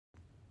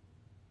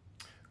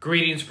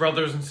Greetings,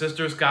 brothers and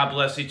sisters. God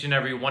bless each and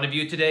every one of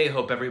you today.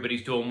 Hope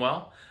everybody's doing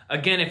well.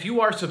 Again, if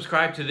you are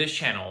subscribed to this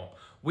channel,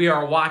 we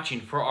are watching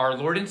for our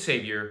Lord and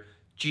Savior,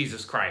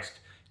 Jesus Christ.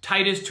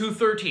 Titus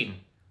 2:13,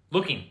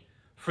 looking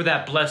for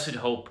that blessed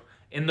hope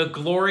in the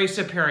glorious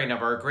appearing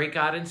of our great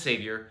God and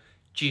Savior,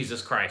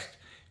 Jesus Christ.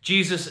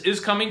 Jesus is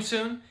coming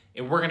soon,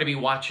 and we're going to be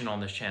watching on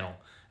this channel.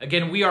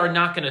 Again, we are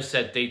not going to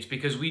set dates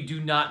because we do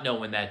not know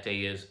when that day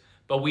is,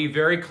 but we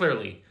very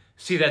clearly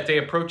see that day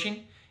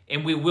approaching,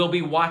 and we will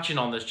be watching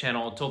on this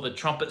channel until the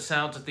trumpet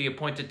sounds at the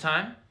appointed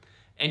time,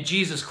 and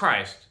Jesus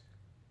Christ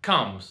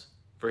comes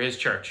for his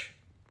church.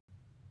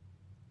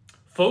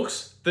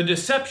 Folks, the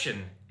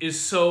deception is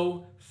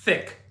so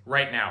thick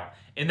right now,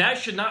 and that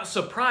should not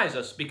surprise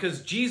us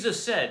because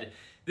Jesus said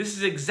this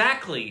is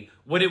exactly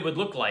what it would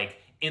look like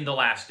in the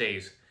last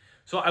days.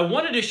 So I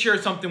wanted to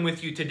share something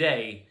with you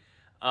today,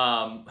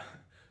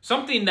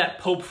 something that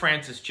Pope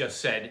Francis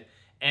just said.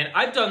 And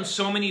I've done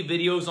so many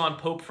videos on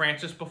Pope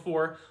Francis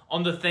before,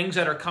 on the things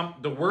that are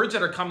the words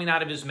that are coming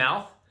out of his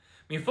mouth.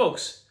 I mean,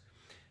 folks,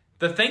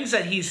 the things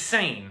that he's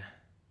saying,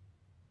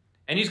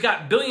 and he's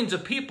got billions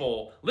of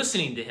people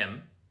listening to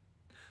him,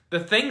 the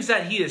things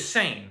that he is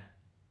saying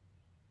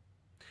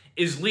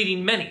is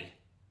leading many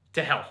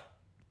to hell.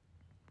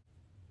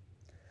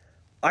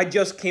 I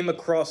just came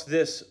across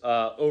this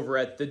over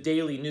at the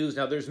Daily News.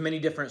 Now, there's many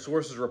different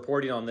sources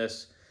reporting on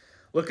this.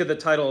 Look at the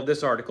title of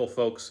this article,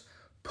 folks.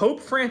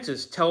 Pope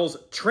Francis tells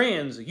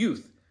trans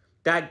youth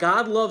that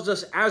God loves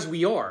us as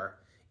we are,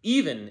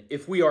 even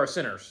if we are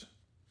sinners.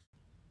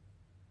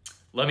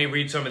 Let me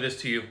read some of this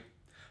to you.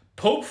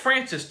 Pope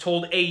Francis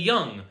told a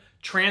young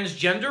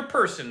transgender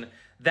person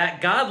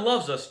that God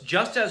loves us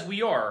just as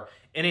we are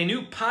in a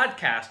new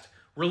podcast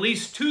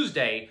released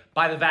Tuesday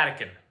by the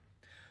Vatican.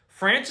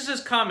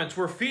 Francis's comments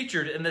were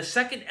featured in the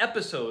second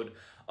episode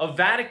of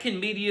Vatican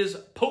Media's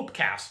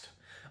Popecast,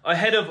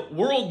 ahead of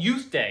World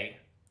Youth Day,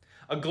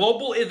 a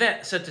global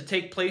event set to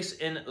take place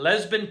in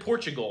Lisbon,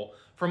 Portugal,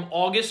 from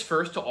August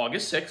 1st to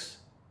August 6th.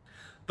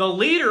 The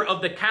leader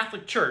of the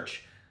Catholic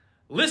Church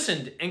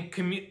listened and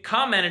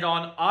commented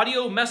on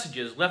audio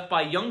messages left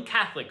by young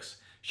Catholics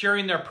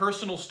sharing their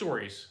personal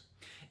stories.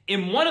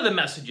 In one of the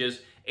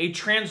messages, a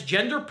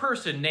transgender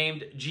person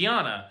named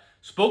Gianna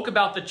spoke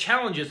about the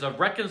challenges of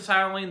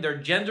reconciling their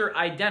gender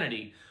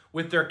identity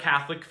with their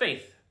Catholic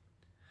faith.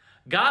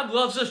 God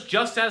loves us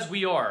just as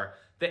we are,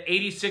 the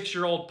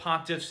 86-year-old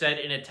pontiff said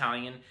in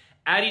Italian,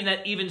 adding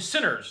that even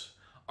sinners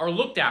are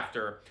looked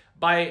after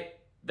by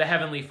the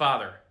Heavenly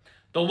Father.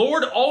 The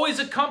Lord always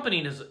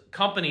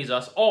accompanies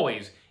us,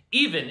 always,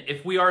 even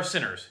if we are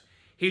sinners.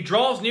 He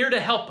draws near to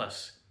help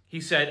us,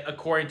 he said,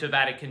 according to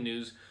Vatican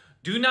News.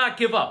 Do not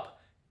give up.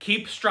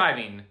 Keep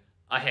striving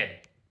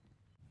ahead.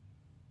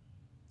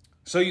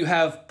 So you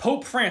have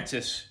Pope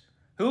Francis,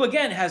 who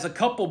again has a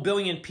couple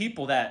billion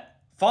people that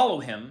follow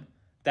him,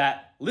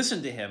 that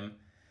listen to him,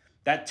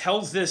 that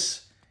tells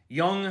this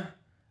young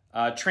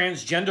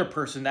transgender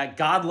person that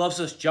God loves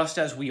us just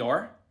as we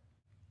are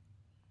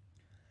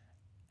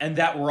and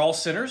that we're all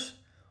sinners.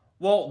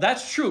 Well,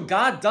 that's true.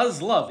 God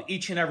does love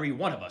each and every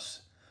one of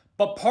us.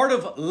 But part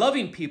of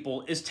loving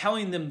people is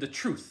telling them the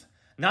truth,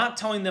 not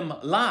telling them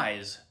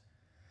lies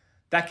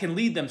that can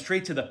lead them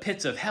straight to the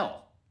pits of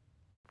hell.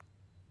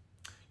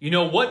 You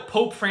know what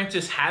Pope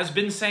Francis has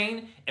been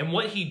saying and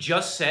what he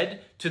just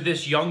said to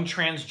this young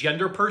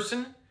transgender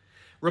person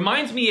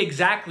reminds me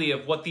exactly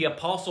of what the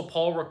Apostle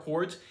Paul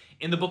records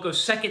in the book of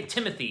 2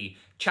 Timothy,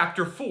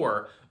 chapter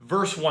 4,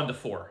 verse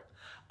 1-4.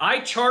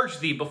 I charge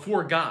thee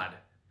before God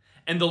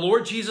and the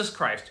Lord Jesus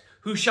Christ,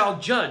 who shall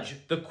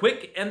judge the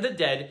quick and the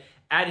dead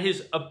at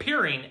his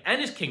appearing and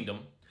his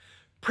kingdom.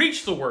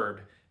 Preach the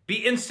word,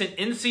 be instant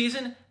in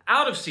season,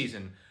 out of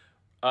season.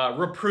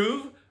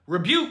 Reprove,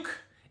 rebuke,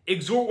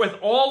 exhort with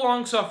all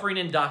longsuffering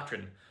and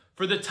doctrine.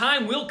 For the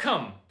time will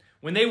come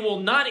when they will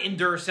not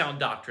endure sound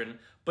doctrine,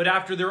 but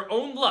after their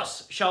own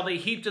lusts shall they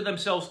heap to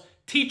themselves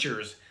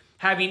teachers,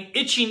 having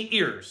itching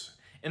ears,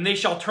 and they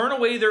shall turn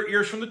away their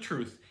ears from the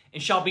truth,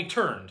 and shall be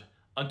turned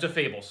unto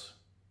fables.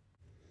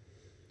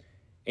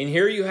 And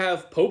here you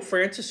have Pope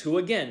Francis, who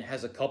again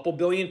has a couple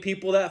billion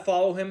people that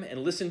follow him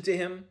and listen to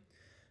him,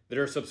 that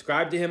are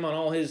subscribed to him on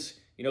all his,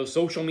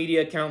 social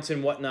media accounts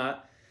and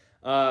whatnot,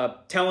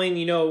 telling,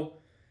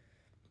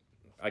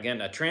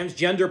 again, a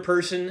transgender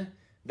person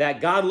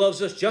that God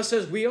loves us just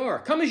as we are.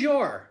 Come as you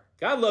are.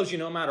 God loves you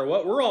no matter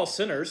what. We're all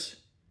sinners.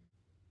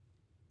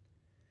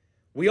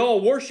 We all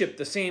worship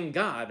the same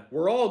God.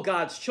 We're all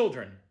God's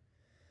children.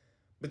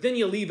 But then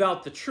you leave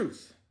out the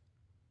truth.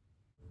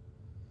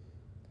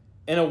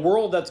 In a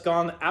world that's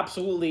gone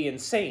absolutely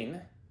insane,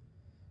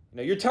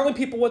 you're telling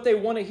people what they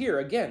want to hear.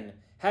 Again,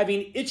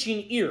 having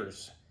itching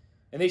ears,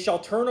 and they shall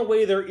turn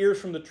away their ears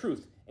from the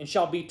truth, and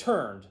shall be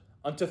turned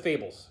unto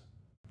fables.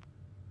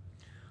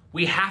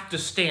 We have to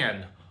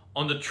stand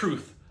on the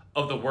truth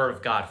of the Word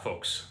of God,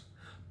 folks.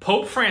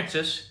 Pope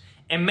Francis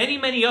and many,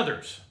 many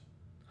others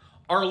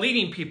are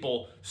leading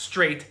people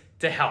straight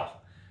to hell.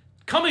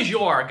 Come as you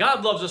are.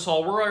 God loves us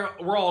all.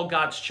 We're all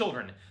God's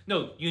children.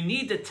 No, you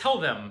need to tell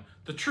them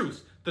the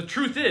truth. The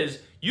truth is,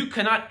 you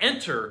cannot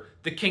enter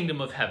the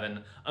kingdom of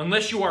heaven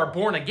unless you are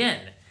born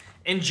again.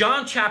 In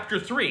John chapter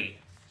 3,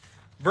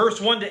 verse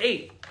 1 to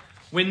 8,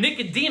 when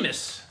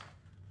Nicodemus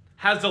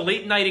has the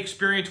late night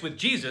experience with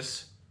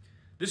Jesus,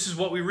 this is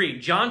what we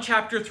read. John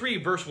chapter 3,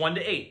 verse 1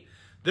 to 8.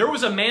 There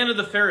was a man of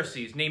the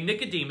Pharisees named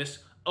Nicodemus,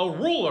 a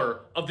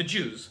ruler of the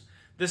Jews.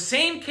 The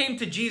same came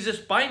to Jesus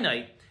by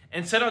night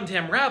and said unto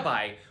him,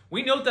 Rabbi,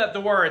 we know that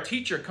thou art a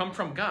teacher come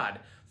from God.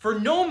 For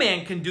no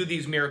man can do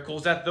these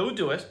miracles that thou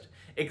doest,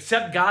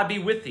 except God be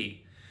with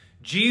thee.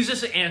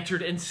 Jesus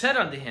answered and said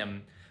unto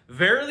him,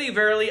 Verily,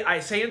 verily, I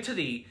say unto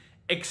thee,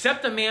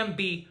 except a man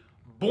be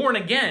born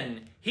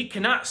again, he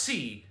cannot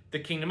see the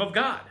kingdom of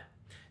God.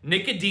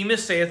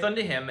 Nicodemus saith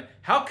unto him,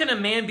 How can a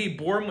man be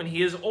born when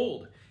he is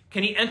old?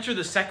 Can he enter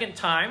the second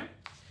time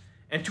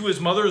into his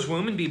mother's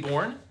womb and be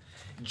born?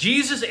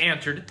 Jesus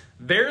answered,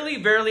 Verily,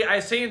 verily, I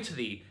say unto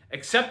thee,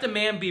 except a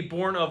man be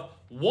born of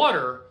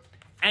water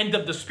and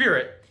of the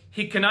Spirit,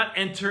 he cannot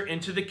enter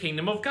into the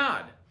kingdom of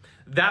God.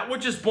 That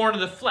which is born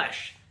of the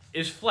flesh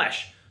is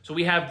flesh. So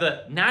we have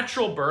the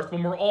natural birth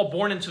when we're all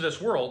born into this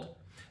world.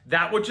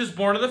 That which is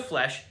born of the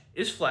flesh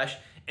is flesh,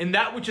 and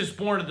that which is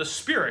born of the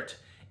Spirit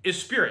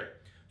is spirit.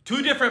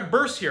 Two different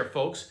births here,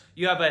 folks.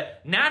 You have a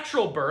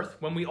natural birth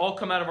when we all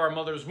come out of our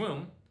mother's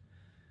womb.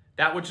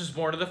 That which is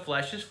born of the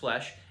flesh is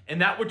flesh, and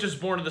that which is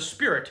born of the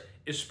Spirit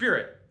is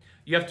spirit.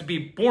 You have to be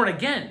born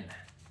again,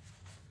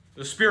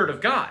 the Spirit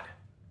of God.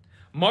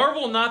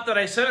 Marvel not that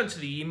I said unto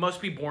thee, ye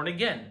must be born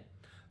again.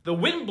 The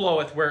wind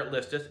bloweth where it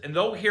listeth, and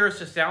thou hearest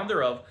the sound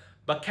thereof,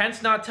 but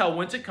canst not tell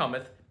whence it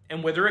cometh,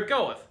 and whither it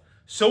goeth.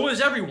 So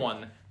is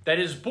everyone that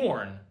is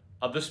born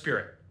of the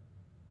Spirit.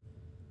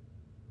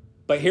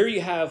 But here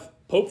you have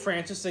Pope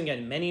Francis, and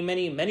again,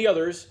 many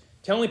others,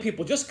 telling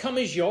people, just come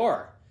as you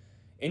are.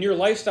 In your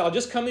lifestyle,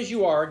 just come as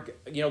you are.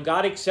 You know,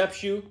 God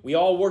accepts you. We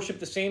all worship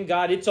the same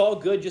God. It's all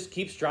good. Just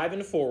keep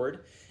striving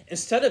forward.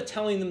 Instead of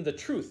telling them the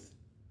truth,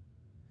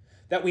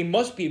 that we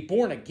must be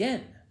born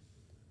again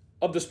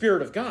of the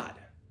Spirit of God.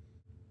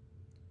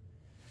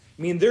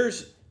 I mean,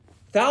 there's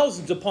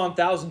thousands upon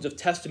thousands of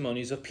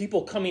testimonies of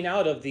people coming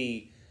out of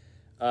the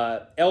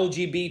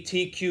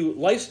LGBTQ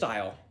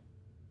lifestyle,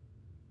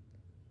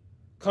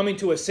 coming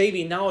to a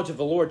saving knowledge of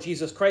the Lord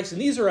Jesus Christ.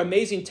 And these are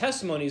amazing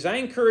testimonies. I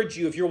encourage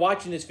you, if you're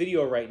watching this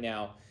video right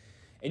now,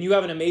 and you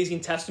have an amazing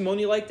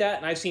testimony like that,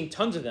 and I've seen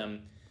tons of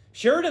them,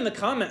 share it in the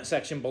comment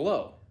section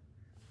below.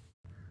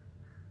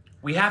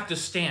 We have to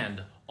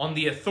stand on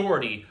the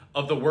authority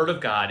of the Word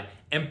of God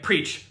and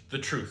preach the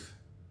truth.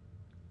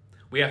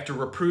 We have to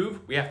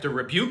reprove, we have to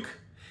rebuke.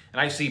 And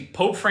I see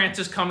Pope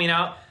Francis coming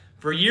out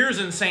for years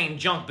and saying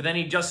junk, but then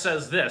he just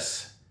says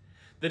this.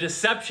 The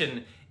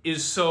deception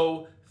is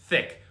so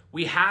thick.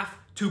 We have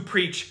to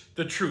preach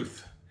the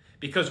truth,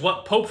 because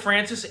what Pope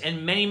Francis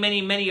and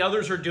many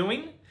others are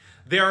doing,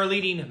 they are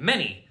leading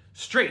many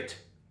straight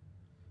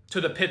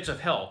to the pits of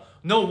hell.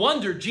 No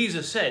wonder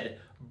Jesus said,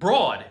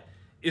 broad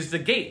is the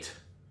gate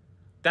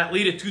that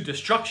leadeth to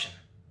destruction.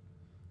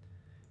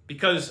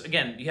 Because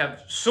again, you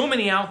have so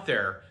many out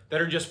there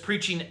that are just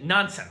preaching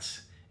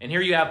nonsense. And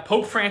here you have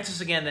Pope Francis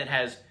again that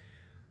has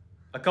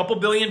a couple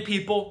billion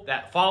people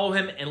that follow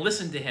him and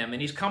listen to him.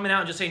 And he's coming out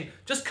and just saying,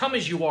 just come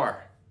as you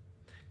are.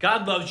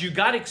 God loves you.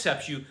 God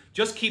accepts you.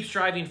 Just keep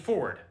striving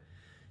forward.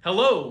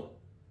 Hello?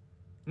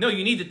 No,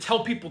 you need to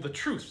tell people the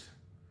truth.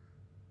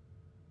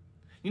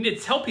 You need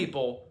to tell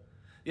people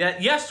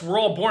that, yes, we're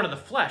all born of the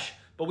flesh,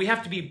 but we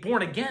have to be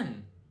born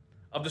again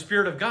of the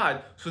Spirit of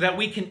God so that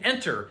we can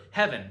enter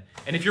heaven.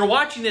 And if you're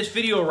watching this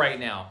video right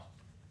now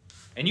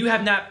and you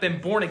have not been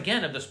born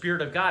again of the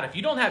Spirit of God, if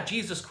you don't have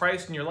Jesus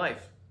Christ in your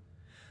life,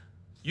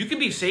 you can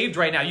be saved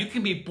right now. You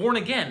can be born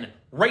again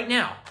right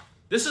now.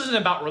 This isn't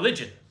about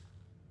religion.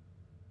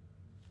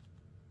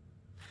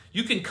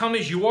 You can come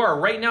as you are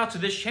right now to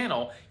this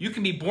channel. You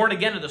can be born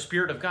again of the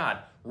Spirit of God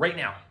right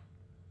now.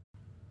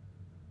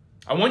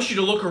 I want you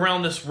to look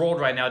around this world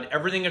right now, at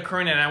everything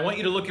occurring, and I want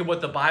you to look at what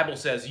the Bible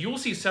says. You will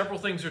see several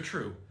things are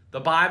true. The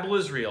Bible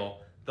is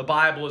real. The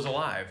Bible is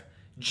alive.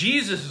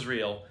 Jesus is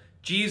real.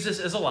 Jesus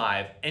is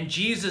alive. And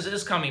Jesus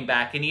is coming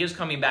back, and he is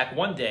coming back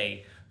one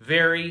day,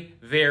 very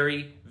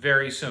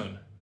soon.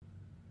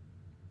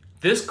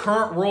 This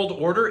current world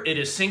order, it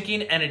is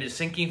sinking, and it is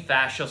sinking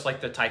fast, just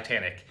like the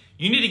Titanic.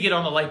 You need to get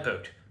on the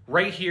lifeboat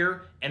right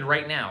here and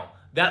right now.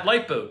 That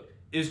lifeboat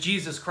is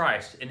Jesus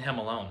Christ and him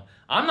alone.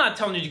 I'm not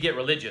telling you to get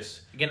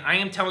religious. Again, I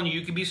am telling you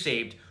you can be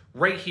saved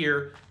right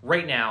here,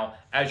 right now,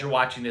 as you're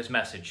watching this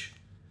message.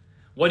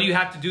 What do you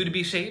have to do to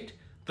be saved?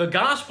 The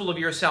gospel of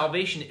your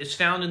salvation is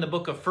found in the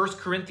book of 1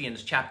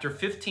 Corinthians chapter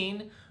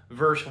 15,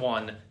 verse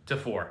 1 to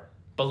 4.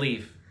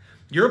 Believe.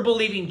 You're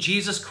believing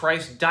Jesus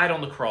Christ died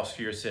on the cross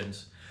for your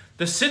sins.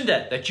 The sin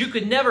debt that you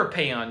could never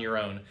pay on your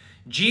own.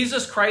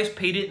 Jesus Christ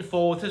paid it in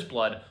full with his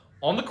blood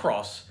on the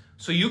cross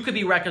so you could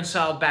be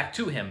reconciled back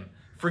to him,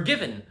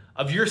 forgiven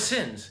of your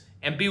sins,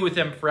 and be with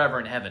him forever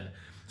in heaven.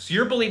 So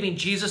you're believing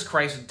Jesus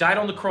Christ died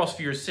on the cross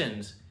for your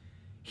sins.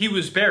 He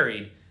was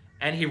buried,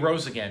 and he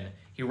rose again.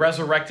 He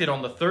resurrected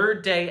on the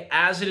third day,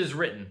 as it is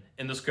written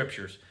in the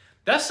scriptures.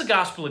 That's the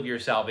gospel of your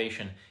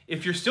salvation.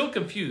 If you're still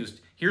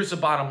confused, here's the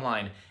bottom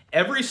line.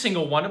 Every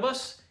single one of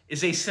us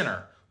is a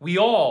sinner. We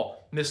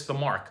all miss the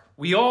mark.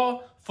 We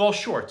all fall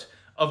short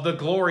of the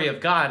glory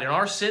of God, and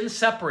our sin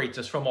separates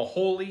us from a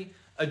holy,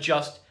 a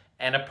just,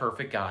 and a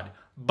perfect God.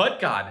 But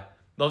God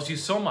loves you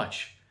so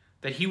much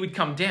that he would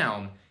come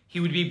down. He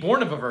would be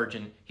born of a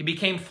virgin. He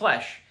became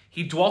flesh.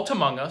 He dwelt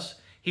among us.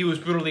 He was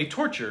brutally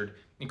tortured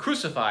and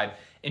crucified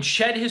and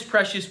shed his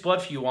precious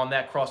blood for you on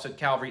that cross at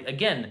Calvary.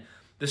 Again,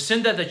 the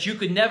sin debt that you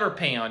could never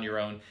pay on your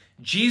own,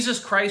 Jesus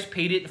Christ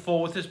paid it in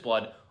full with his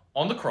blood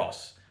on the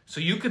cross so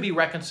you could be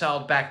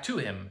reconciled back to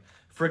him,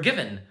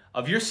 forgiven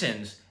of your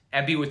sins,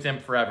 and be with him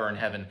forever in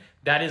heaven.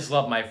 That is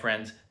love, my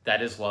friends.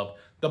 That is love.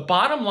 The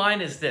bottom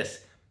line is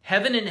this.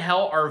 Heaven and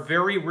hell are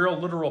very real,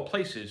 literal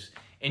places,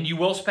 and you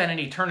will spend an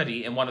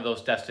eternity in one of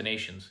those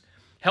destinations.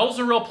 Hell's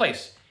a real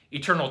place.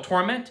 Eternal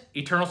torment,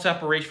 eternal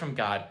separation from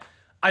God.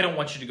 I don't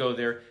want you to go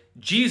there.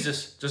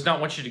 Jesus does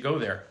not want you to go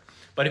there.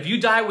 But if you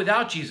die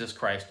without Jesus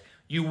Christ,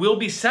 you will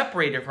be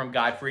separated from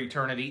God for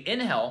eternity in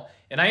hell.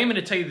 And I am going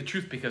to tell you the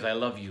truth because I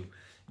love you.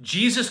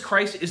 Jesus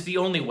Christ is the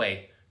only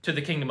way to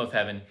the kingdom of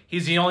heaven.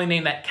 He's the only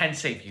name that can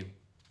save you.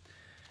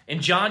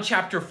 In John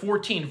chapter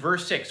 14,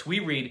 verse 6, we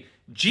read,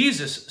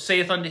 Jesus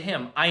saith unto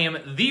him, I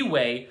am the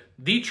way,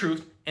 the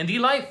truth, and the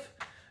life.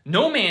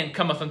 No man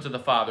cometh unto the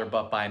Father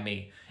but by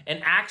me.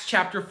 In Acts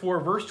chapter 4,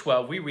 verse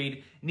 12, we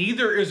read,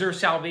 neither is there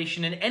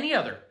salvation in any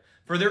other,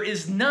 for there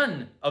is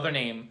none other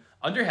name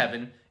under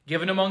heaven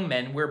given among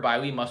men whereby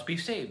we must be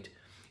saved.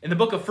 In the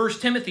book of 1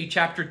 Timothy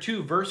chapter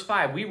 2, verse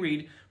 5, we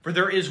read, for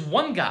there is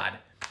one God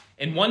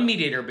and one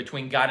mediator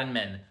between God and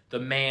men, the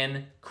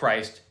man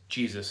Christ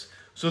Jesus.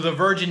 So the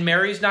Virgin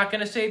Mary is not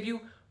going to save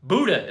you.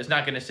 Buddha is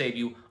not going to save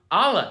you.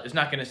 Allah is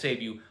not going to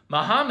save you.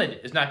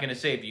 Muhammad is not going to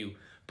save you.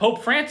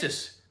 Pope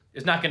Francis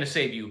is not going to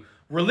save you.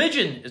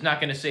 Religion is not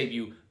going to save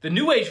you. The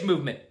New Age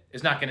movement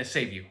is not going to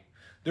save you.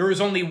 There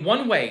is only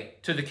one way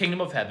to the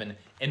kingdom of heaven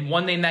and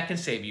one name that can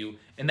save you,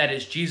 and that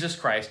is Jesus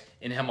Christ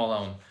and him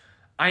alone.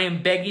 I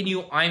am begging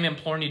you, I am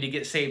imploring you to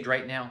get saved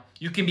right now.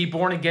 You can be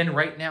born again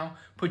right now.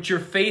 Put your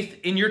faith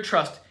in your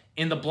trust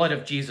in the blood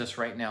of Jesus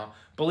right now.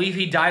 Believe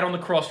he died on the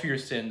cross for your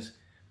sins.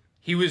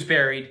 He was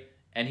buried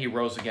and he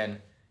rose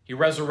again. He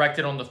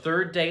resurrected on the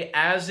third day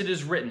as it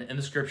is written in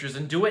the scriptures.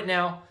 And do it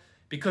now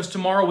because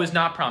tomorrow is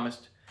not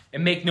promised.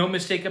 And make no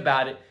mistake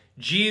about it,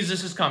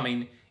 Jesus is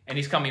coming, and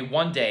he's coming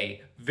one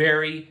day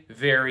very,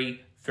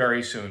 very,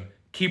 very soon.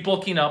 Keep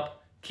looking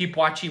up, keep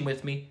watching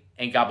with me,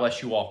 and God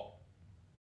bless you all.